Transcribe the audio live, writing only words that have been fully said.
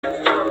Hard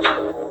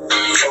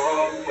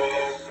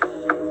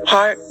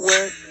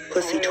work,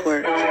 pussy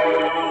twerk.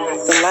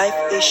 The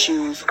life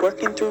issues,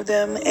 working through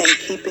them and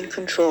keeping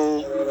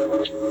control.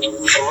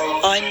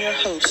 I'm your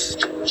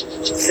host,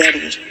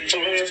 Zeddy.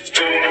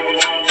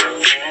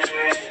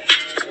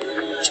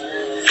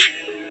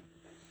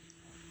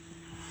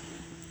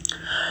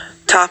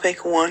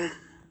 Topic 1.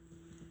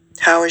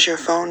 How is your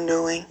phone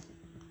doing?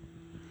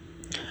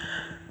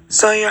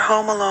 So you're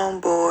home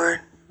alone, bored,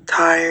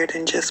 tired,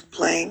 and just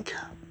blank.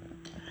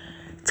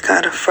 It's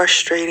kind of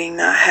frustrating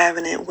not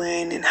having it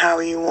when and how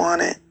you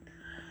want it,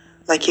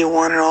 like you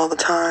want it all the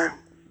time.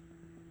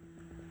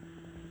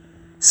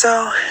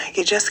 So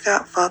you just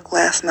got fucked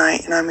last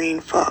night, and I mean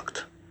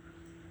fucked.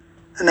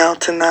 And now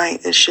tonight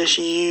it's just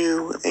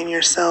you and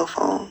your cell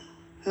phone.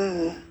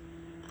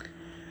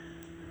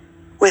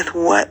 With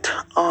what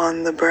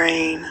on the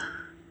brain?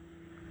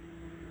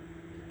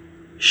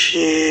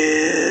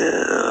 Should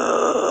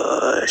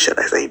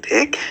I say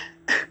dick?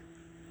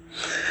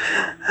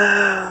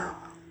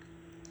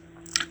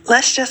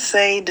 Let's just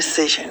say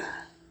decision.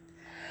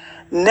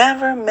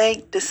 Never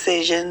make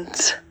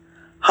decisions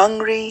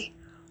hungry,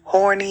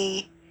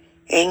 horny,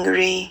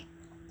 angry,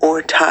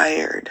 or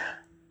tired.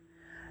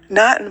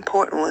 Not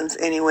important ones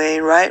anyway,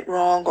 right,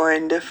 wrong, or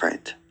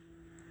indifferent.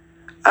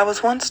 I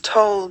was once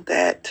told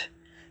that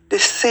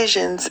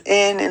decisions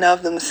in and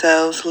of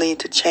themselves lead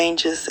to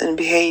changes in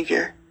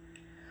behavior.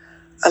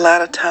 A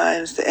lot of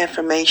times the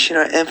information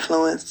or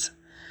influence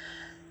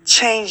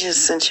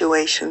changes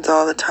situations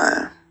all the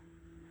time.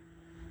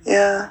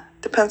 Yeah,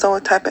 depends on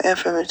what type of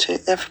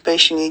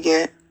information you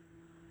get.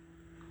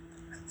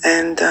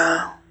 And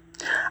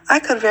I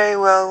could very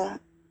well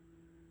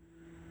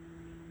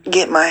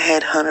get my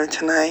head hunter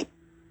tonight.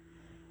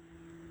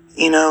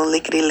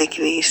 Lickety,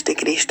 lickety,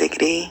 stickety,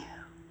 stickety.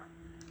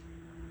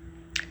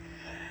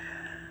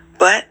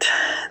 But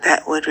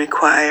that would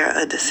require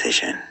a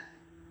decision.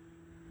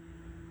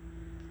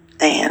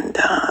 And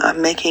I'm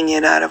making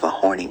it out of a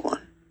horny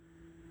one.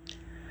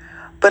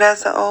 But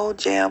as the old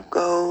jam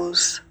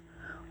goes,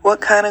 what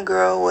kind of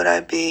girl would I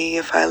be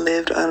if I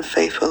lived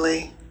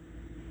unfaithfully?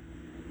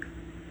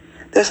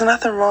 There's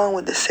nothing wrong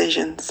with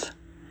decisions.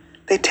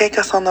 They take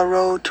us on the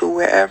road to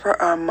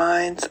wherever our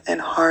minds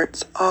and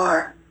hearts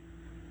are.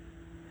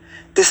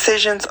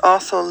 Decisions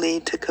also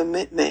lead to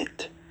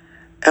commitment.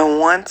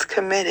 And once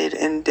committed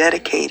and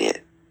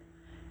dedicated,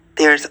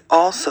 there's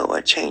also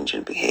a change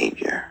in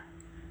behavior.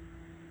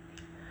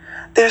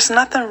 There's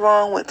nothing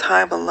wrong with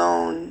time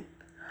alone.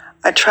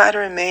 I try to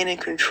remain in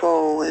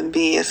control and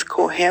be as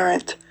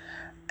coherent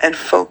and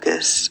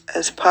focused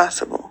as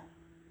possible.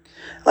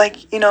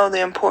 Like,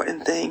 the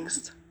important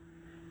things.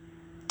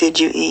 Did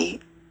you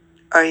eat?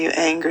 Are you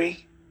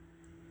angry?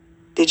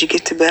 Did you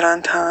get to bed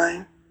on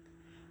time?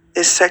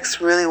 Is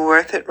sex really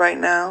worth it right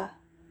now?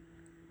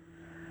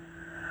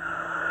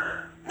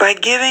 By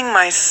giving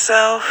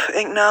myself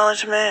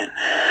acknowledgement,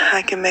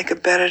 I can make a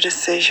better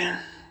decision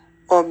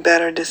or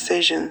better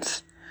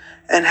decisions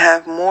and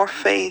have more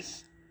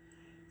faith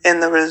in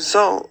the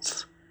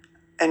results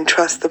and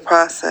trust the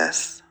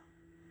process.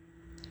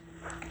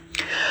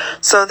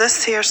 So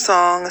this here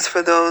song is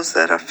for those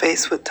that are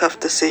faced with tough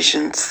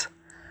decisions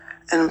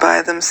and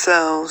by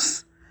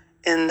themselves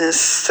in this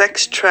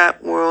sex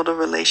trap world of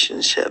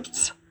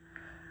relationships.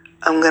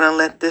 I'm going to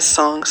let this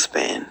song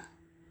spin.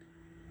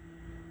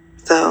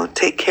 So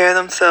take care of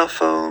them cell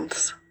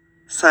phones.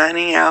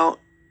 Signing out,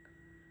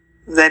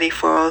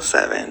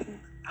 Zeddy407.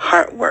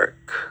 Heart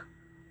work,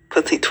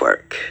 pussy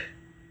twerk.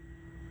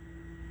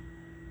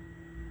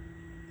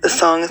 The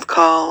song is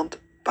called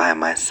By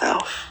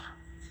Myself.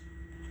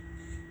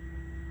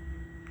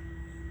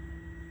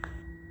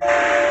 By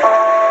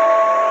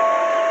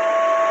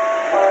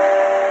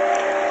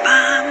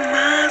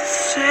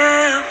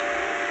myself.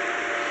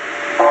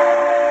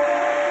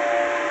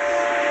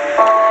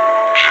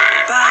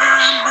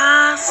 By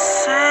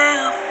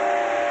myself.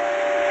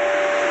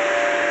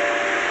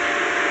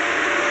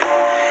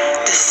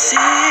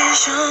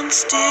 Decisions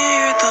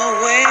steer the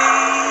way.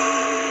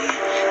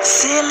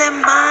 Silly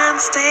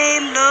minds, they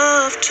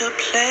love to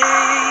play.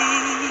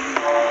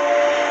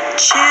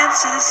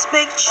 Chances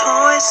make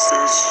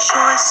choices,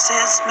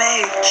 choices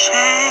make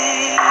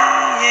change.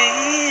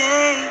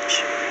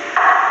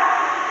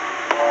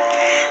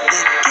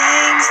 The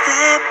games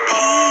that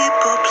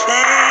people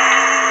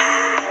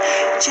play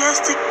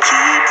just to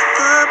keep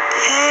the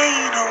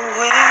pain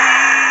away.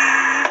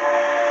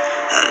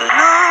 A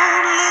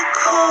lonely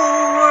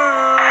cold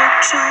world,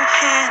 two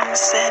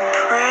hands and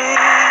pray.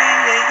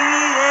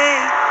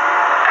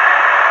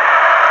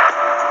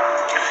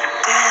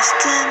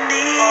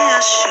 Destiny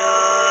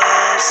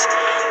assures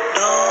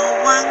no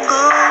one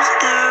goes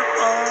their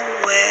own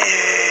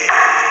way.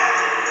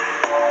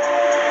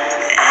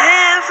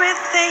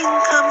 Everything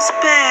comes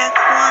back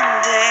one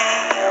day,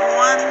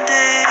 one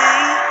day.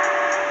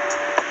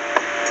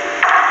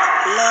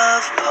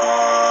 Love